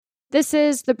This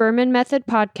is the Berman Method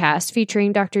podcast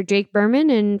featuring Dr. Jake Berman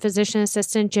and physician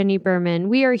assistant Jenny Berman.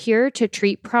 We are here to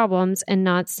treat problems and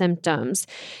not symptoms.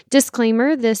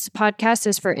 Disclaimer, this podcast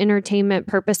is for entertainment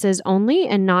purposes only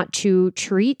and not to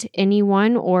treat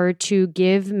anyone or to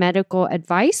give medical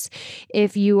advice.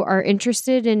 If you are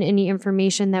interested in any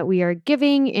information that we are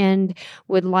giving and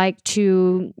would like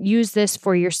to use this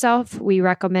for yourself, we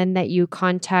recommend that you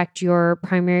contact your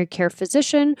primary care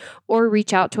physician or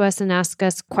reach out to us and ask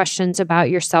us questions about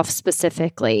yourself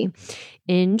specifically.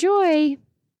 Enjoy.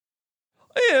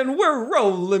 And we're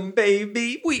rolling,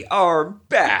 baby. We are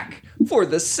back for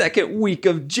the second week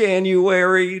of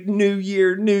January. New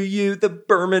year, new you, the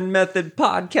Berman Method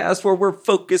podcast, where we're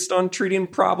focused on treating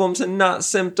problems and not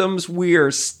symptoms. We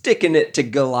are sticking it to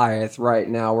Goliath right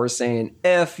now. We're saying,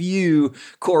 F you,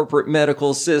 corporate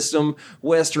medical system,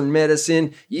 Western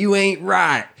medicine, you ain't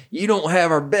right. You don't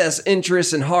have our best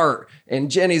interests in heart.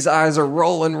 And Jenny's eyes are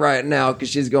rolling right now because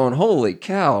she's going, holy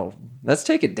cow, let's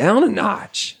take it down a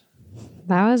notch.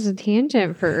 That was a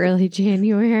tangent for early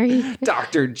January.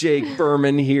 Dr. Jake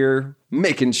Berman here,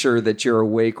 making sure that you're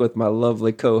awake with my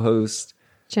lovely co-host,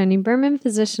 Jenny Berman,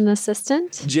 physician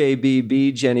assistant.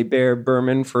 JBB, Jenny Bear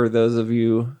Berman, for those of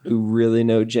you who really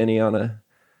know Jenny on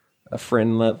a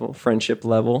friendship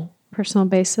level. Personal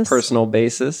basis.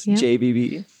 Yep.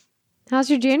 JBB. How's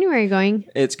your January going?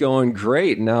 It's going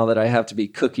great now that I have to be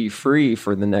cookie-free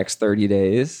for the next 30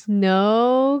 days.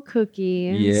 No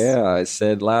cookies. Yeah, I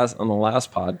said on the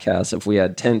last podcast, if we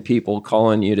had 10 people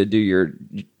calling you to do your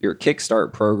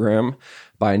Kickstart program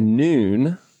by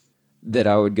noon, that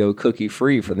I would go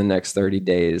cookie-free for the next 30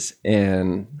 days.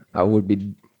 And I'll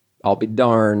be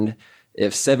darned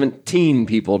if 17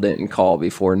 people didn't call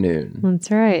before noon.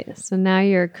 That's right. So now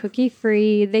you're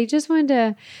cookie-free. They just wanted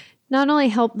to not only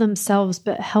help themselves,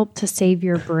 but help to save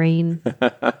your brain.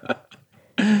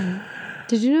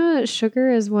 Did you know that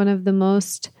sugar is one of the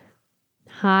most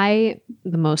high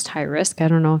risk? I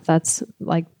don't know if that's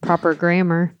like proper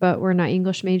grammar, but we're not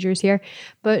English majors here.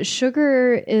 But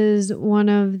sugar is one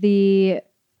of the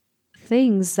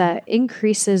things that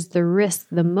increases the risk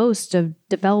the most of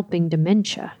developing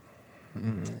dementia.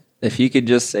 If you could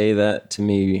just say that to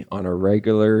me on a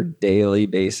regular daily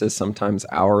basis, sometimes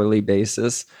hourly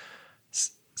basis,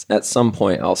 at some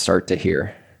point I'll start to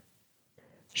hear.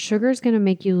 Sugar's going to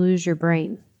make you lose your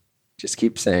brain. Just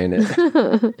keep saying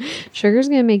it. Sugar's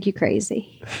going to make you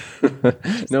crazy.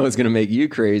 No, it's going to make you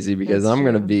crazy because I'm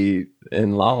going to be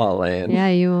in La La Land. Yeah,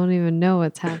 you won't even know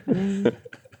what's happening.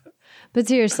 But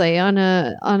seriously, on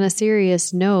a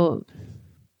serious note,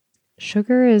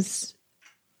 sugar is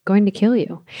going to kill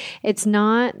you. It's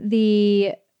not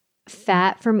the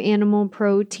fat from animal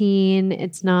protein.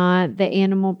 It's not the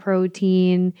animal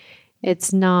protein.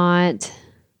 It's not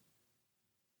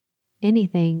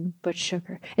anything but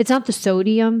sugar. It's not the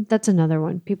sodium. That's another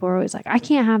one. People are always like, I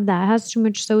can't have that. It has too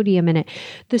much sodium in it.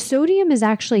 The sodium is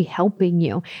actually helping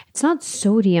you. It's not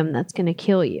sodium that's going to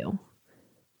kill you.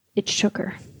 It's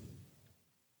sugar.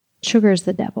 Sugar is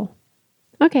the devil.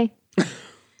 Okay.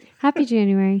 Happy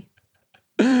January.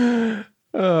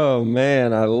 Oh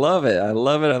man, I love it. I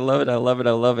love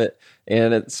it.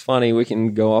 And it's funny, we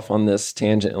can go off on this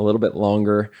tangent a little bit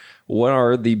longer. What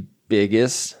are the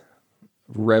biggest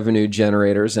revenue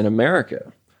generators in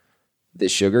America? The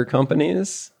sugar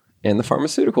companies and the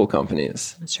pharmaceutical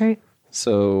companies. That's right.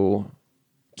 So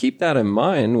keep that in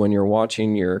mind when you're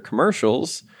watching your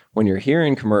commercials, when you're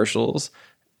hearing commercials,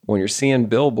 when you're seeing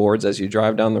billboards as you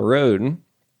drive down the road.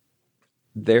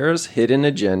 There's hidden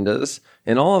agendas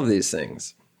in all of these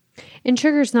things. And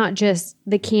sugar's not just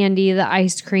the candy, the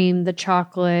ice cream, the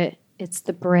chocolate. It's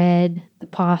the bread, the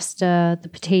pasta, the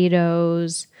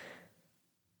potatoes,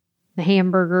 the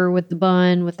hamburger with the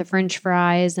bun, with the French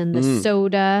fries, and the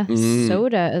soda.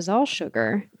 Soda is all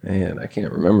sugar. Man, I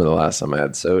can't remember the last time I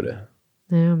had soda.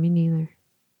 No, me neither.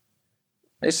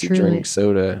 I used to drink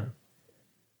soda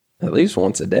at least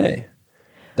once a day.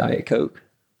 Diet Coke.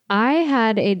 I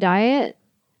had a Diet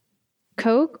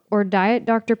Coke or Diet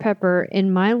Dr. Pepper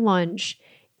in my lunch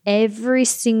every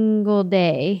single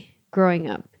day growing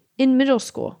up. In middle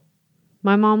school,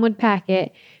 my mom would pack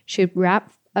it. She would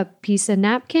wrap a piece of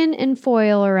napkin and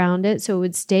foil around it so it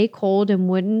would stay cold and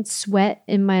wouldn't sweat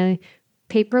in my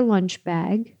paper lunch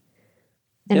bag.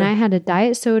 And I had a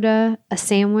diet soda, a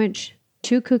sandwich,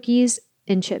 2 cookies,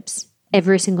 and chips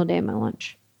every single day of my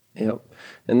lunch. Yep.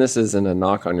 And this isn't a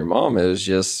knock on your mom. It was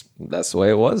just, that's the way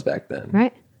it was back then.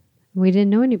 Right. We didn't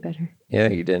know any better. Yeah,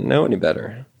 you didn't know any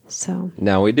better. So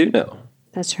now we do know.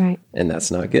 That's right. And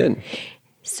that's not good.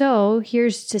 So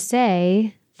here's to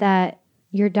say that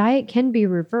your diet can be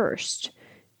reversed.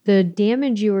 The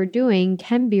damage you are doing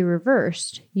can be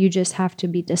reversed. You just have to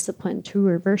be disciplined to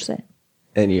reverse it.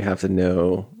 And you have to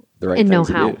know the right And know things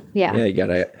to how. do. Yeah. Yeah, you got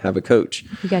to have a coach.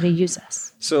 You got to use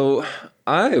us. So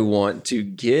I want to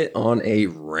get on a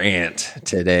rant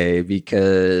today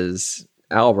because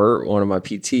Albert, one of my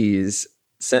PTs,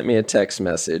 sent me a text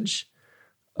message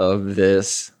of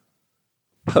this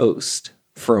post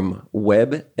from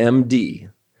WebMD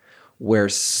where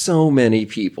so many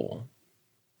people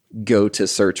go to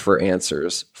search for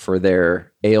answers for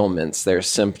their ailments, their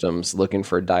symptoms, looking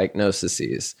for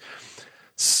diagnoses.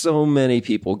 So many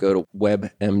people go to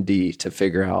WebMD to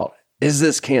figure out, is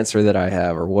this cancer that I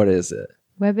have or what is it?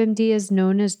 WebMD is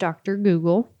known as Dr.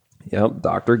 Google. Yep,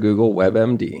 Dr. Google,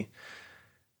 WebMD.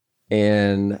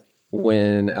 And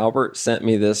when Albert sent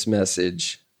me this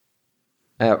message,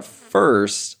 at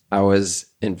first I was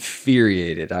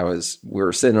infuriated. We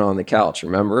were sitting on the couch,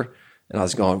 remember? And I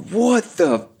was going, what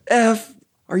the F?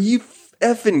 Are you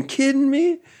effing kidding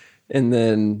me? And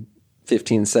then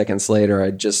 15 seconds later,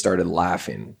 I just started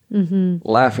laughing,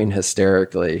 laughing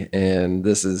hysterically. And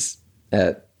this is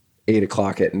at 8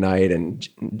 o'clock at night. And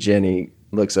Jenny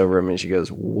looks over at me and she goes,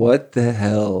 what the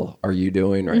hell are you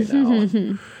doing right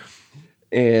now?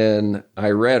 And I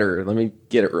read her. Let me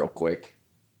get it real quick.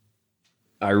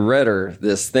 I read her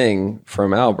this thing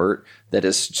from Albert that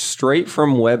is straight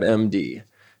from WebMD.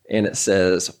 And it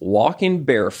says, walking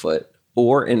barefoot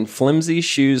or in flimsy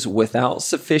shoes without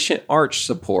sufficient arch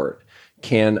support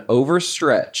can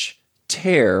overstretch,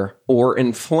 tear, or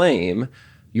inflame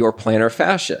your plantar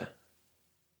fascia.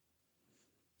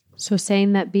 So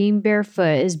saying that being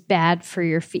barefoot is bad for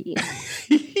your feet.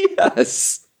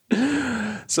 Yes.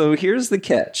 So here's the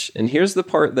catch, and here's the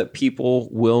part that people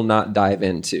will not dive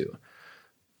into.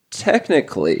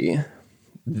 Technically,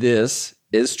 this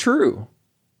is true.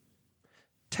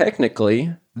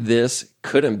 Technically, this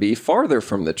couldn't be farther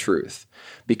from the truth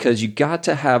because you got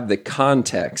to have the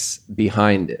context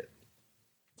behind it.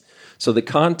 So the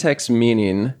context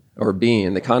being,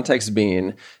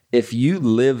 if you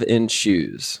live in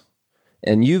shoes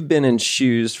and you've been in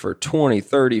shoes for 20,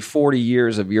 30, 40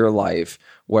 years of your life,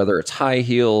 whether it's high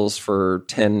heels for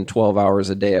 10, 12 hours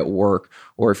a day at work,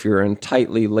 or if you're in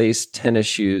tightly laced tennis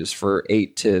shoes for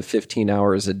 8 to 15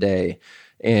 hours a day,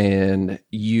 and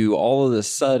you all of a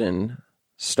sudden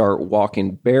start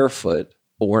walking barefoot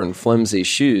or in flimsy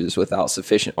shoes without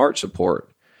sufficient arch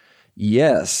support,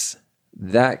 yes,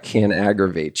 that can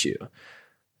aggravate you.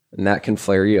 And that can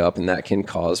flare you up and that can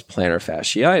cause plantar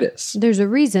fasciitis. There's a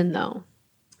reason, though.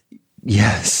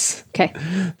 Yes. Okay.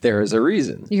 There is a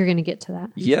reason. You're going to get to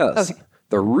that. Yes. Okay.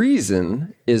 The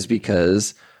reason is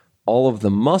because all of the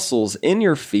muscles in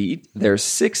your feet, there's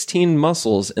 16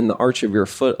 muscles in the arch of your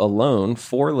foot alone,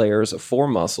 4 layers of 4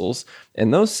 muscles,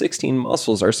 and those 16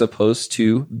 muscles are supposed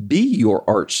to be your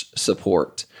arch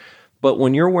support. But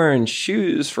when you're wearing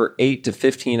shoes for 8 to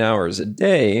 15 hours a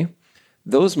day,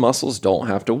 those muscles don't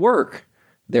have to work.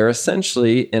 They're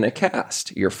essentially in a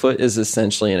cast. Your foot is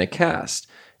essentially in a cast.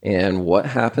 And what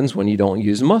happens when you don't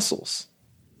use muscles?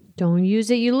 Don't use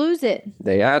it, you lose it.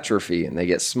 They atrophy and they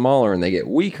get smaller and they get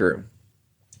weaker.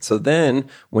 So then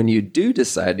when you do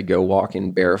decide to go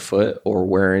walking barefoot or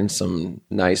wearing some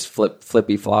nice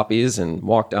flippy floppies and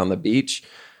walk down the beach,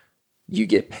 you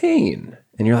get pain.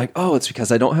 And you're like, oh, it's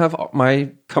because I don't have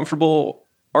my comfortable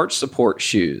arch support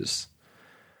shoes.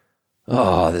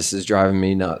 Oh, this is driving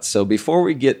me nuts. So before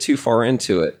we get too far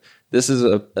into it, this is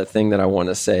a thing that I want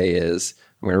to say is,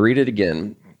 I'm going to read it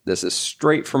again. This is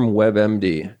straight from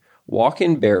WebMD.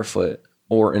 Walking barefoot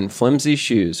or in flimsy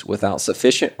shoes without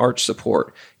sufficient arch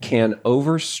support can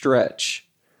overstretch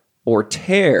or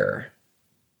tear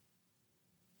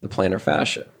the plantar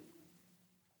fascia.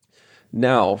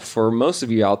 Now, for most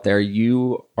of you out there,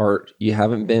 you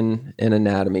haven't been in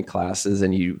anatomy classes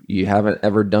and you haven't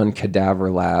ever done cadaver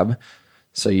lab,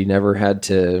 so you never had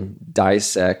to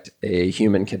dissect a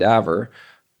human cadaver.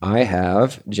 I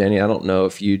have. Jenny, I don't know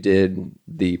if you did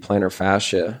the plantar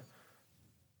fascia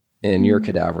in your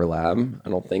cadaver lab. I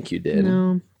don't think you did.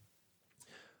 No.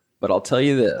 But I'll tell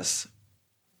you this.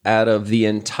 Out of the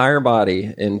entire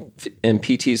body in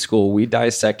PT school, we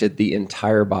dissected the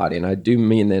entire body. And I do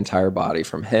mean the entire body.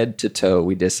 From head to toe,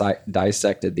 we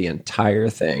dissected the entire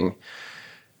thing.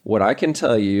 What I can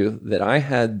tell you that I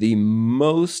had the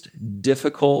most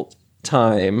difficult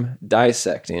time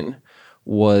dissecting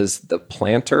was the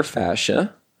plantar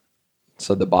fascia,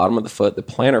 so the bottom of the foot, the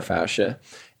plantar fascia,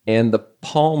 and the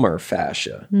palmar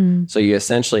fascia. So you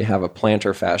essentially have a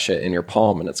plantar fascia in your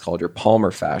palm, and it's called your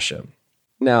palmar fascia.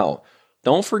 Now,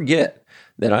 don't forget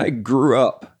that I grew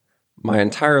up my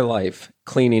entire life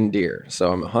cleaning deer.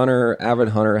 So I'm a hunter, avid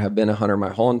hunter, have been a hunter my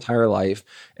whole entire life,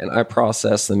 and I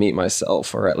process the meat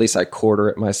myself, or at least I quarter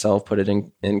it myself, put it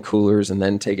in coolers, and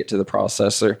then take it to the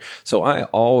processor. So I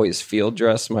always field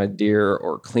dress my deer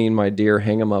or clean my deer,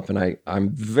 hang them up, and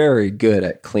I'm very good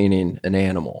at cleaning an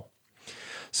animal.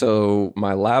 So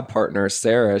my lab partner,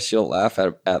 Sarah, she'll laugh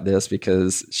at this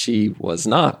because she was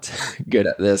not good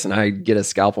at this. And I get a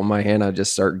scalpel in my hand, I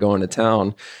just start going to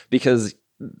town because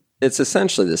it's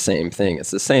essentially the same thing.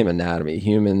 It's the same anatomy.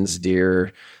 Humans,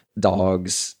 deer,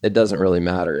 dogs, it doesn't really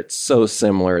matter. It's so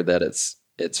similar that it's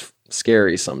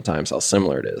scary sometimes how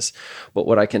similar it is. But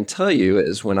what I can tell you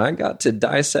is when I got to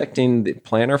dissecting the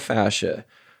plantar fascia,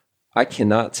 I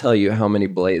cannot tell you how many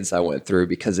blades I went through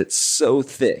because it's so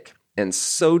thick and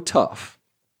so tough.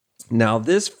 Now,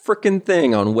 this freaking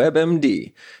thing on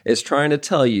WebMD is trying to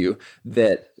tell you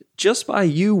that just by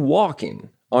you walking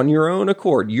on your own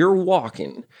accord, you're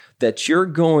walking, that you're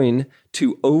going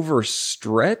to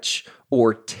overstretch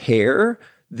or tear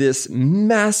this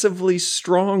massively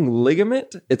strong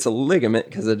ligament. It's a ligament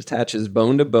because it attaches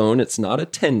bone to bone. It's not a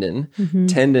tendon. Mm-hmm.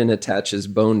 Tendon attaches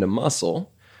bone to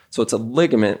muscle. So it's a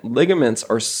ligament. Ligaments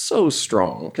are so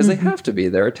strong because they have to be.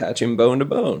 They're attaching bone to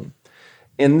bone.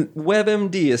 And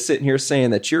WebMD is sitting here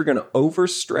saying that you're going to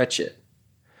overstretch it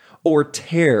or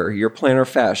tear your plantar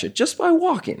fascia just by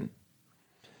walking.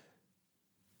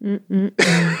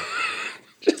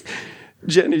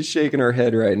 Jenny's shaking her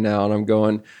head right now,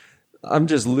 and I'm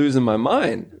just losing my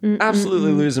mind.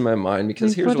 Absolutely losing my mind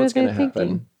because here's what's going to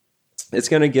happen. It's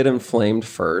going to get inflamed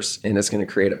first, and it's going to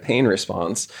create a pain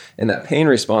response. And that pain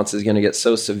response is going to get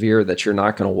so severe that you're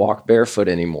not going to walk barefoot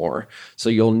anymore. So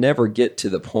you'll never get to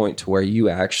the point to where you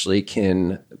actually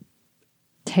can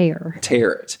tear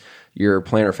it. Your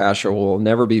plantar fascia will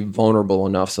never be vulnerable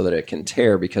enough so that it can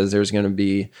tear because there's going to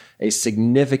be a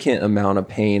significant amount of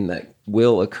pain that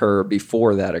will occur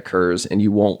before that occurs, and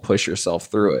you won't push yourself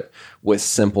through it with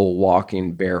simple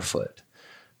walking barefoot.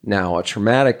 Now, a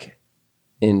traumatic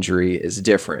injury is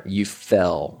different. You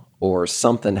fell or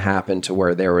something happened to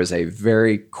where there was a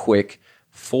very quick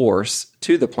force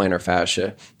to the plantar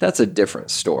fascia. That's a different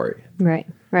story. Right.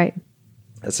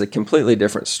 That's a completely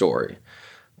different story.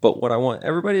 But what I want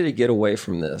everybody to get away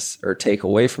from this or take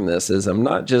away from this is I'm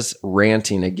not just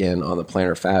ranting again on the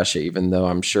plantar fascia, even though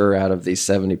I'm sure out of these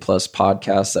 70 plus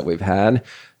podcasts that we've had,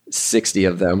 60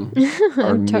 of them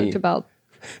are talked about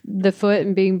the foot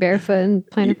and being barefoot and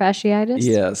plantar fasciitis.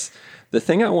 Yes. The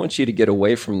thing I want you to get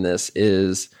away from this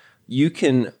is you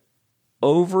can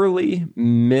overly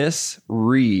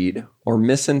misread or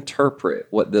misinterpret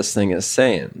what this thing is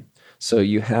saying. So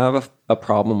you have a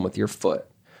problem with your foot.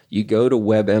 You go to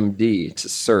WebMD to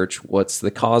search what's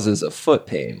the causes of foot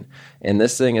pain. And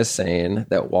this thing is saying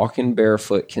that walking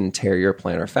barefoot can tear your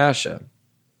plantar fascia.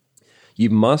 You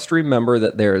must remember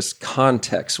that there is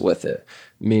context with it,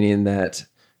 meaning that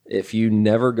if you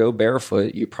never go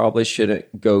barefoot, you probably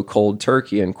shouldn't go cold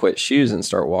turkey and quit shoes and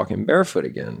start walking barefoot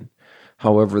again.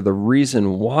 However, the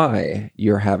reason why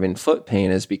you're having foot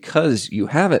pain is because you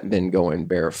haven't been going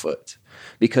barefoot,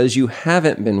 because you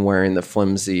haven't been wearing the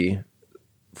flimsy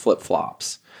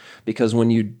flip-flops. Because when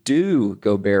you do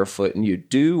go barefoot and you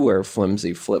do wear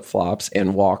flimsy flip-flops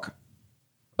and walk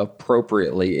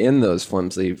appropriately in those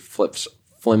flimsy flip-flops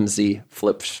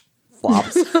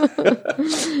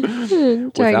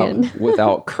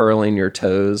without curling your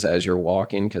toes as you're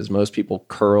walking, because most people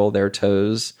curl their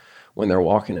toes when they're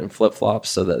walking in flip-flops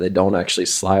so that they don't actually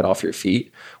slide off your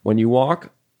feet. When you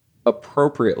walk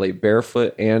appropriately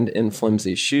barefoot and in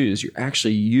flimsy shoes, you're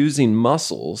actually using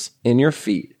muscles in your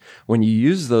feet. When you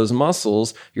use those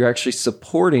muscles, you're actually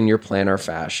supporting your plantar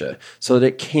fascia so that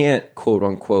it can't, quote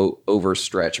unquote,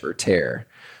 overstretch or tear.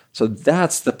 So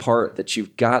that's the part that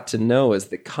you've got to know is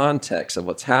the context of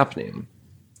what's happening.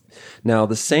 Now,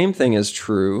 the same thing is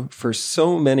true for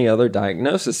so many other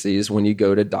diagnoses when you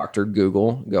go to Dr.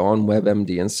 Google, go on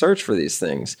WebMD and search for these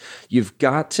things. You've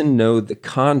got to know the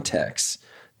context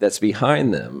that's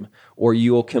behind them, or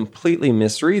you will completely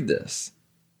misread this.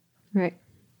 Right.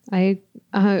 I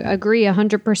agree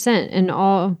 100% in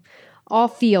all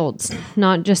fields,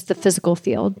 not just the physical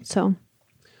field.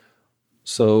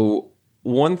 So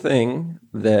one thing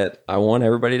that I want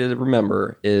everybody to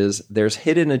remember is there's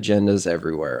hidden agendas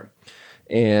everywhere.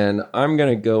 And I'm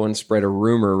going to go and spread a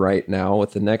rumor right now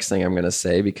with the next thing I'm going to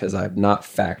say because I've not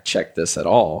fact-checked this at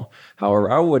all. However,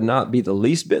 I would not be the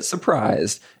least bit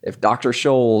surprised if Dr.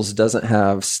 Scholes doesn't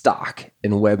have stock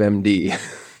in WebMD.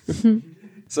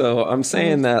 So I'm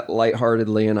saying that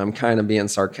lightheartedly, and I'm kind of being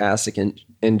sarcastic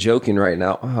and joking right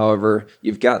now. However,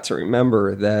 you've got to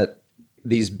remember that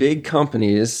these big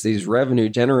companies, these revenue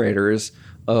generators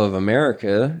of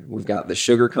America. We've got the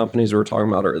sugar companies we were talking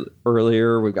about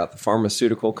earlier. We've got the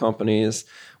pharmaceutical companies.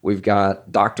 We've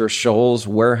got Dr. Scholl's.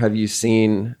 Where have you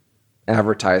seen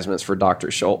advertisements for Dr.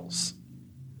 Scholl's?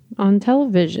 On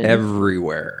television.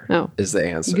 Everywhere is the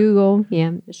answer. Google.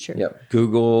 Yeah, it's true. Yep.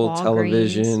 Google, Walgreens,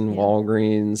 television,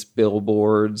 Walgreens,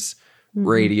 billboards,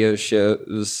 radio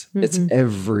shows. It's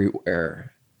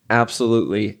everywhere.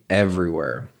 Absolutely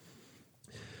everywhere.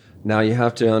 Now you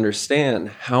have to understand,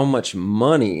 how much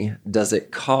money does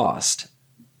it cost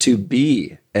to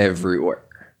be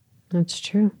everywhere? That's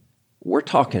true. We're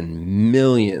talking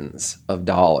millions of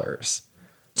dollars.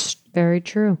 It's very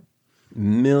true.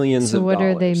 Millions of dollars. So what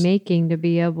are they making to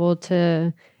be able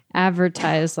to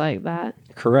advertise like that?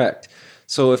 Correct.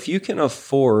 So if you can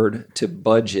afford to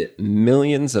budget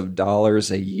millions of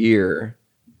dollars a year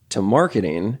to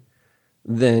marketing,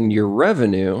 then your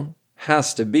revenue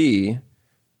has to be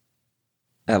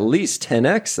at least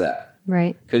 10x that.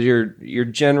 Right. Because you're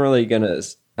generally going to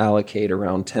allocate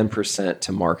around 10%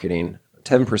 to marketing,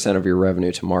 10% of your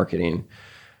revenue to marketing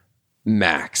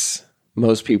max.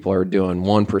 Most people are doing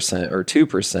 1% or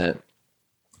 2%.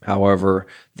 However,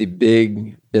 the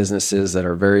big businesses that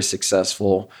are very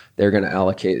successful, they're going to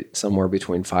allocate somewhere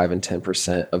between 5 and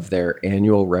 10% of their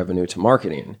annual revenue to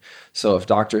marketing. So if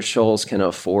Dr. Scholl's can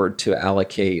afford to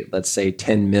allocate, let's say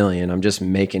 10 million, I'm just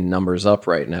making numbers up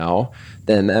right now,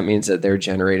 then that means that they're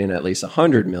generating at least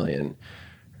 100 million,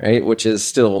 right? Which is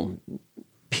still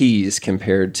peas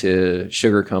compared to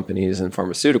sugar companies and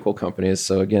pharmaceutical companies.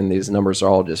 So again, these numbers are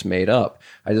all just made up.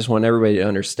 I just want everybody to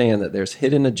understand that there's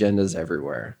hidden agendas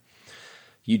everywhere.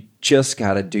 You just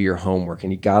got to do your homework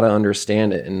and you got to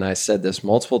understand it. And I said this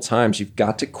multiple times, you've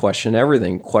got to question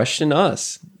everything. Question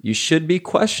us. You should be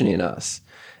questioning us.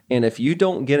 And if you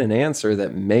don't get an answer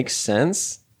that makes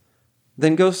sense,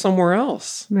 then go somewhere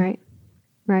else. Right.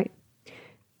 Right.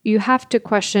 You have to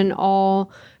question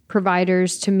all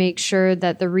providers to make sure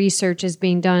that the research is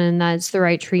being done and that's the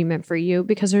right treatment for you,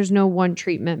 because there's no one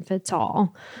treatment fits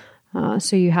all.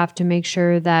 So you have to make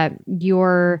sure that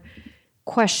you're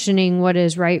questioning what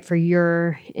is right for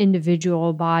your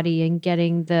individual body and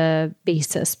getting the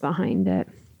basis behind it.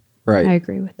 Right. I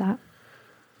agree with that.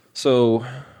 So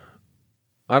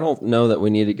I don't know that we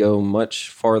need to go much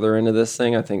farther into this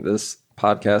thing. I think this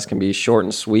podcast can be short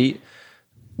and sweet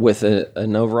with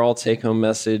an overall take-home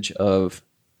message of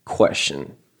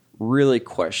question. Really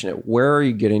question it. Where are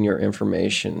you getting your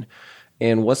information?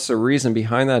 And what's the reason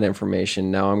behind that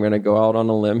information? Now I'm going to go out on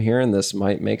a limb here, and this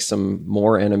might make some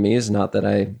more enemies. Not that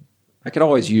I could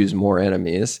always use more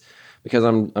enemies, because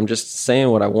I'm just saying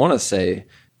what I want to say.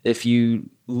 If you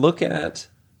look at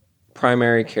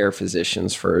primary care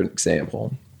physicians, for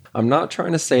example, I'm not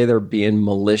trying to say they're being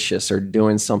malicious or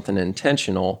doing something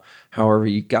intentional. However,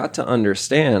 you got to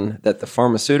understand that the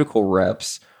pharmaceutical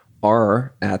reps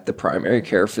are at the primary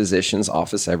care physician's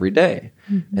office every day.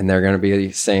 Mm-hmm. And they're going to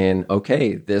be saying,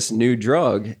 okay, this new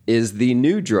drug is the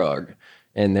new drug.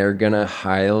 And they're going to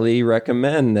highly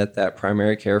recommend that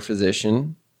primary care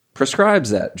physician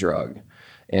prescribes that drug.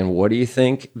 And what do you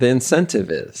think the incentive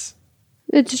is?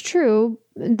 It's true.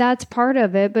 That's part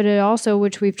of it. But it also,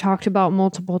 which we've talked about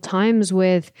multiple times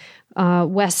with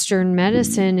Western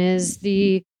medicine, is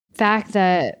the fact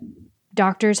that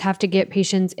doctors have to get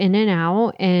patients in and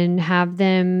out and have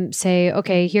them say,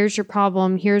 okay, here's your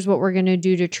problem. Here's what we're going to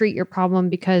do to treat your problem,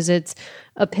 because it's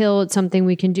a pill. It's something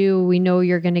we can do. We know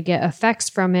you're going to get effects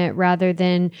from it, rather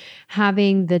than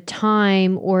having the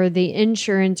time or the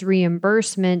insurance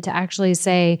reimbursement to actually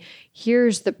say,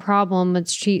 here's the problem.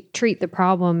 Let's treat the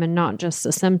problem and not just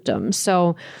the symptoms.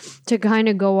 So to kind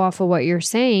of go off of what you're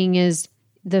saying is,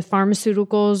 the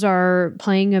pharmaceuticals are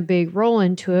playing a big role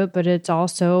into it, but it's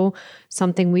also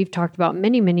something we've talked about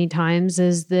many, many times,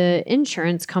 is the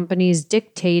insurance companies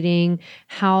dictating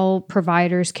how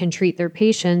providers can treat their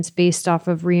patients based off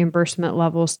of reimbursement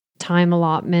levels, time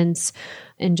allotments,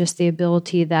 and just the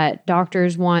ability that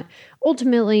doctors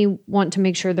ultimately want to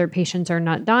make sure their patients are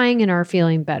not dying and are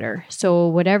feeling better. So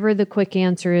whatever the quick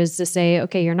answer is to say,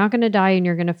 okay, you're not going to die and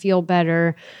you're going to feel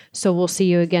better, so we'll see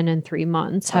you again in 3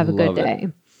 months. Have a good day.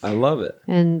 I love it.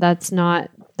 And that's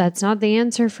not the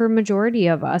answer for majority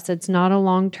of us. It's not a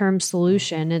long-term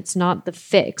solution. It's not the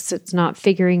fix. It's not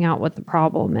figuring out what the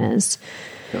problem is.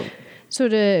 No. So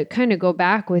to kind of go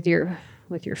back with your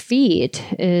feet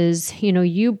is,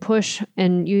 you push,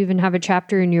 and you even have a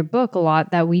chapter in your book a lot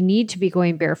that we need to be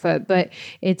going barefoot, but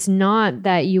it's not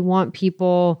that you want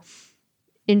people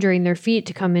injuring their feet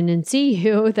to come in and see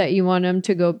you, that you want them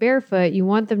to go barefoot. You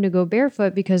want them to go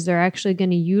barefoot because they're actually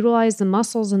going to utilize the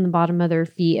muscles in the bottom of their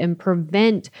feet and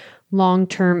prevent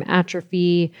long-term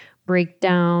atrophy,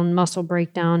 breakdown, muscle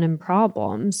breakdown, and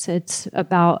problems. It's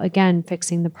about, again,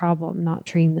 fixing the problem, not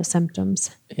treating the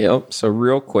symptoms. Yep. So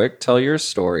real quick, tell your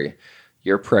story.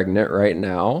 You're pregnant right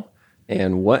now.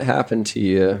 And what happened to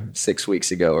you 6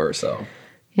 weeks ago or so?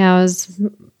 Yeah, I was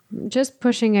just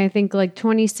pushing, I think, like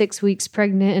 26 weeks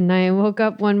pregnant. And I woke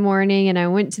up one morning and I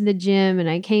went to the gym and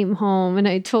I came home and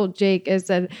I told Jake, I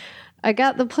said, I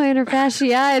got the plantar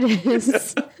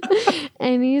fasciitis.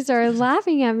 And he started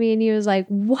laughing at me and he was like,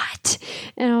 what?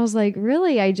 And I was like,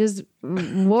 really? I just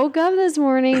woke up this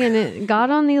morning and it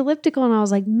got on the elliptical and I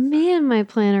was like, man, my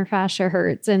plantar fascia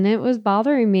hurts. And it was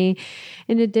bothering me.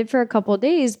 And it did for a couple of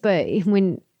days. But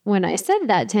when I said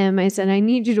that to him, I said, I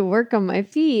need you to work on my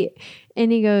feet.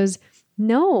 And he goes,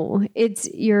 no, it's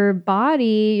your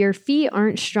body, your feet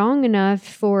aren't strong enough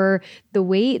for the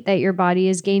weight that your body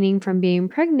is gaining from being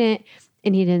pregnant.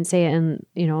 And he didn't say it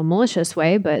in, a malicious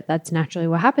way, but that's naturally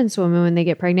what happens to women when they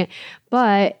get pregnant.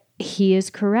 But he is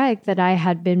correct that I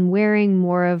had been wearing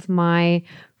more of my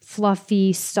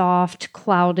fluffy, soft,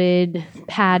 clouded,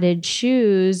 padded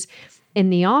shoes in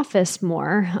the office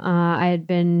more. I had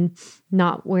been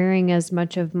not wearing as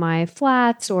much of my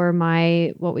flats or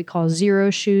my what we call zero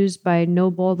shoes by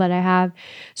Noble that I have.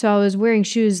 So I was wearing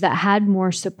shoes that had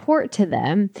more support to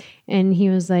them. And he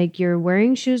was like, you're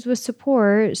wearing shoes with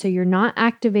support, so you're not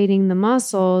activating the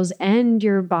muscles and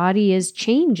your body is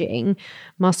changing.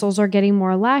 Muscles are getting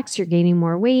more lax, you're gaining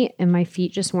more weight, and my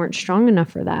feet just weren't strong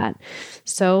enough for that.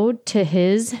 So to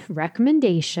his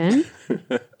recommendation,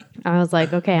 I was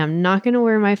like, okay, I'm not going to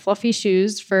wear my fluffy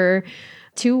shoes for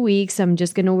 2 weeks. I'm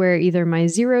just going to wear either my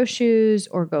zero shoes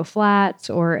or go flats,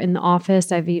 or in the office,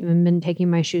 I've even been taking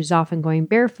my shoes off and going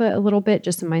barefoot a little bit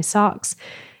just in my socks.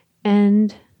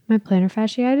 And my plantar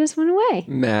fasciitis went away.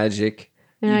 Magic.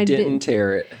 And I didn't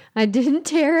tear it. I didn't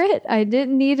tear it. I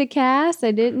didn't need a cast.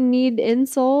 I didn't need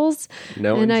insoles.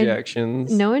 No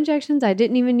injections. No injections. I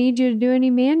didn't even need you to do any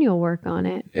manual work on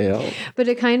it. Yeah. But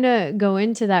to kind of go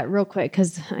into that real quick,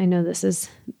 because I know this is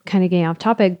kind of getting off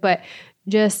topic, but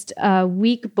just a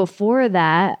week before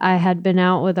that, I had been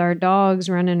out with our dogs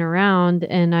running around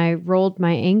and I rolled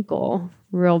my ankle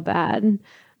real bad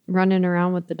running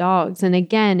around with the dogs. And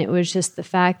again, it was just the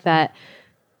fact that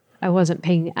I wasn't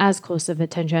paying as close of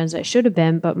attention as I should have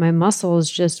been, but my muscles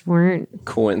just weren't.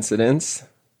 Coincidence,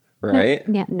 right?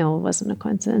 No, it wasn't a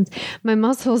coincidence. My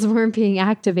muscles weren't being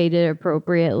activated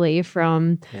appropriately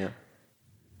from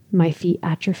my feet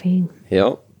atrophying.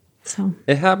 Yep. So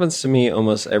it happens to me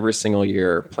almost every single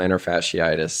year, plantar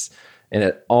fasciitis. And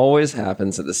it always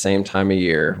happens at the same time of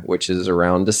year, which is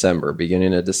around December.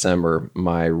 Beginning of December,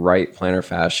 my right plantar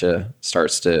fascia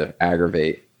starts to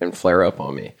aggravate and flare up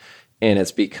on me. And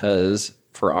it's because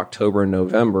for October and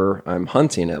November, I'm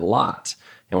hunting a lot.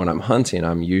 And when I'm hunting,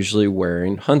 I'm usually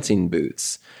wearing hunting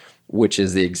boots, which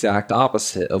is the exact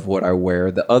opposite of what I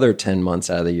wear the other 10 months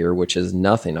out of the year, which is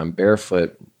nothing. I'm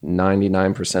barefoot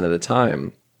 99% of the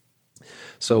time.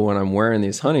 So when I'm wearing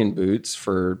these hunting boots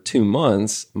for 2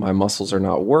 months, my muscles are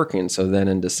not working. So then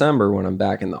in December, when I'm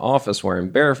back in the office walking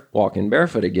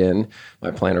barefoot again, my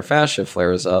plantar fascia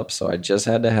flares up. So I just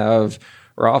had to have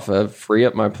Rafa free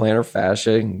up my plantar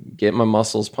fascia, get my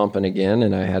muscles pumping again,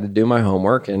 and I had to do my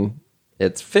homework, and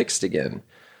it's fixed again.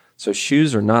 So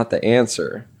shoes are not the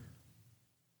answer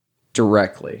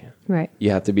directly. right.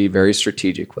 You have to be very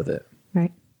strategic with it.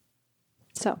 Right.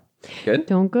 So Good?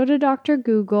 don't go to Dr.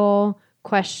 Google.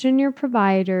 Question your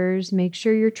providers. Make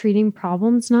sure you're treating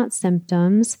problems, not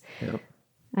symptoms. Yep.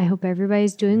 I hope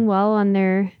everybody's doing well on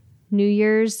their New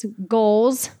Year's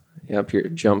goals. Yep, your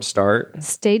Jumpstart.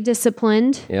 Stay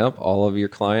disciplined. Yep, all of your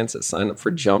clients that signed up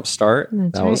for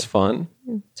Jumpstart. That was fun.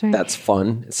 That's right. That's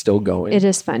fun. It's still going. It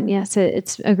is fun. Yes,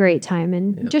 it's a great time.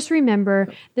 And just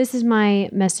remember, this is my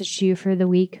message to you for the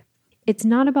week. It's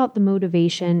not about the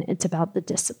motivation. It's about the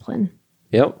discipline.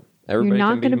 Yep. Everybody You're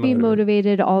not going to be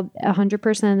motivated all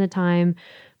 100% of the time,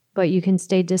 but you can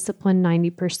stay disciplined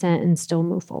 90% and still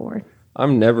move forward.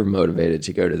 I'm never motivated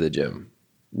to go to the gym.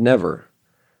 Never.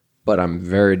 But I'm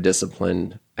very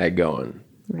disciplined at going.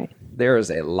 Right. There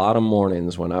is a lot of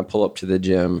mornings when I pull up to the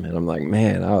gym and I'm like,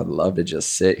 man, I would love to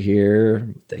just sit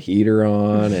here with the heater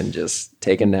on and just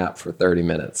take a nap for 30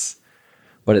 minutes.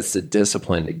 But it's the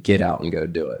discipline to get out and go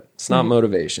do it. It's not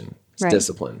motivation. It's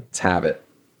discipline. It's habit.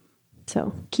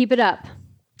 So keep it up.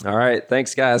 All right.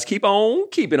 Thanks, guys. Keep on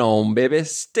keeping on, baby.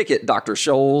 Stick it, Dr.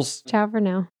 Scholes. Ciao for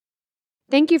now.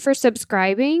 Thank you for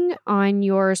subscribing on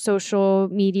your social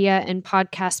media and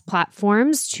podcast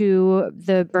platforms to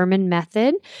the Berman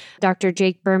Method. Dr.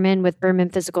 Jake Berman with Berman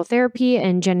Physical Therapy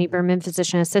and Jenny Berman,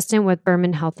 Physician Assistant with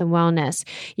Berman Health and Wellness.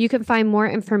 You can find more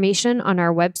information on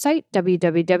our website,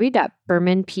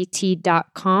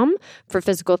 www.bermanpt.com for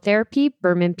physical therapy,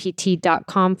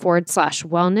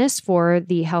 bermanpt.com/wellness for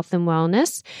the health and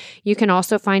wellness. You can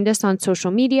also find us on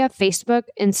social media, Facebook,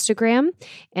 Instagram,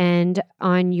 and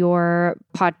on your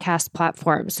podcast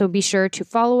platform. So be sure to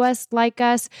follow us, like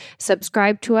us,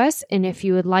 subscribe to us. And if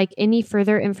you would like any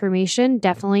further information,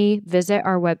 definitely visit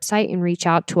our website and reach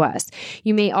out to us.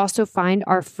 You may also find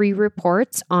our free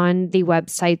reports on the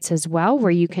websites as well,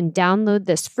 where you can download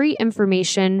this free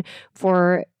information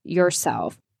for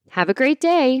yourself. Have a great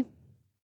day.